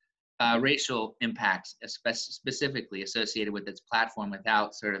impact, racial impacts, specifically associated with its platform,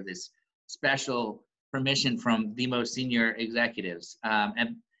 without sort of this special permission from the most senior executives.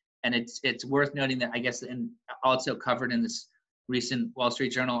 And it's worth noting that, I guess, and also covered in this recent Wall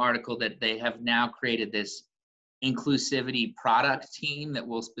Street Journal article, that they have now created this inclusivity product team that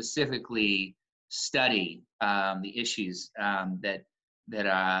will specifically study the issues of the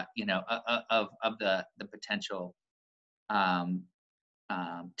potential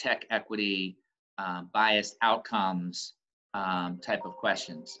tech equity, biased outcomes type of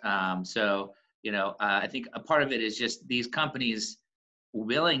questions. So, you know, I think a part of it is just these companies'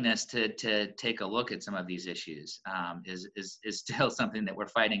 willingness to take a look at some of these issues is still something that we're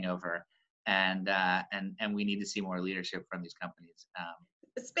fighting over, and we need to see more leadership from these companies.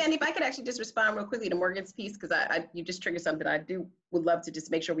 Spandy, if I could actually just respond real quickly to Morgan's piece, because you just triggered something I would love to just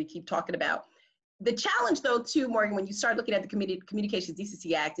make sure we keep talking about. The challenge, though, too, Morgan, when you start looking at the Communications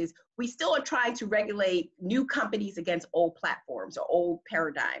Decency Act, is we still are trying to regulate new companies against old platforms or old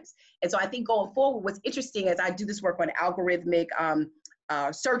paradigms. And so I think going forward, what's interesting as I do this work on algorithmic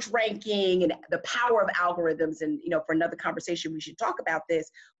search ranking and the power of algorithms, and you know, for another conversation we should talk about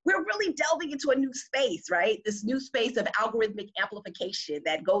this, we're really delving into a new space, right? This new space of algorithmic amplification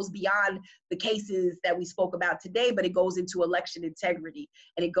that goes beyond the cases that we spoke about today, but it goes into election integrity,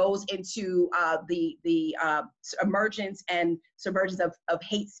 and it goes into the emergence and submergence of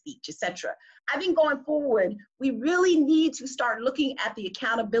hate speech, etc. I think going forward, we really need to start looking at the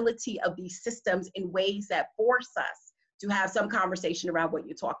accountability of these systems in ways that force us to have some conversation around what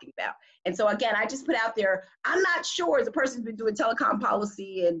you're talking about. And so again, I just put out there, I'm not sure, as a person who's been doing telecom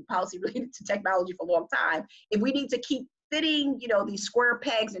policy and policy related to technology for a long time, if we need to keep fitting, you know, these square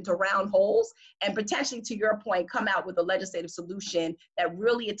pegs into round holes, and potentially, to your point, come out with a legislative solution that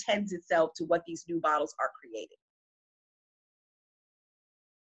really attends itself to what these new models are creating.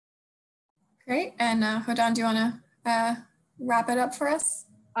 Great, and Hodan, do you want to wrap it up for us?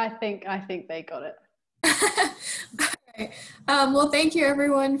 I think they got it. Right. Well, thank you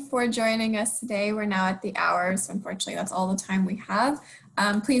everyone for joining us today. We're now at the hour, so unfortunately that's all the time we have.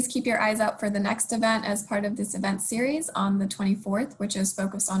 Please keep your eyes out for the next event as part of this event series on the 24th, which is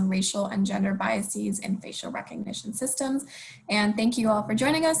focused on racial and gender biases in facial recognition systems. And thank you all for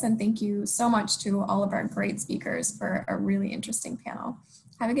joining us, and thank you so much to all of our great speakers for a really interesting panel.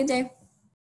 Have a good day.